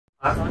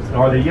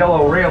Are the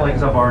yellow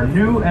railings of our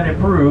new and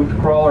improved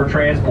crawler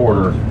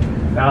transporter.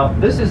 Now,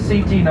 this is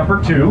CT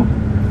number 2.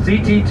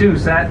 CT2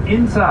 sat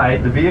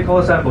inside the vehicle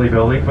assembly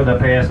building for the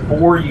past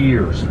 4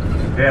 years.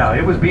 Yeah,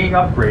 it was being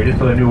upgraded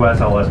for the new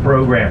SLS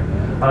program.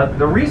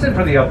 The reason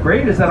for the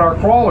upgrade is that our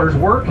crawlers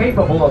were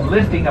capable of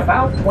lifting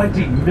about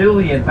 20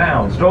 million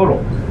pounds total.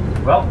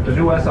 Well, the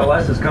new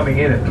SLS is coming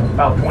in at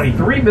about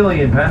 23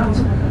 million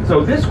pounds.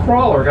 So this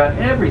crawler got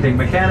everything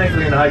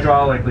mechanically and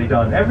hydraulically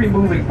done. Every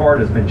moving part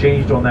has been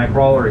changed on that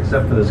crawler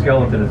except for the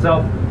skeleton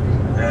itself.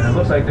 And it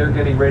looks like they're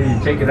getting ready to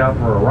take it out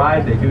for a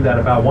ride. They do that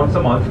about once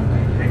a month.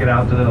 Take it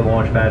out to the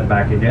launch pad and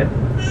back again.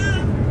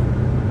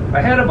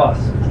 Ahead of us.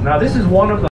 Now this is one of the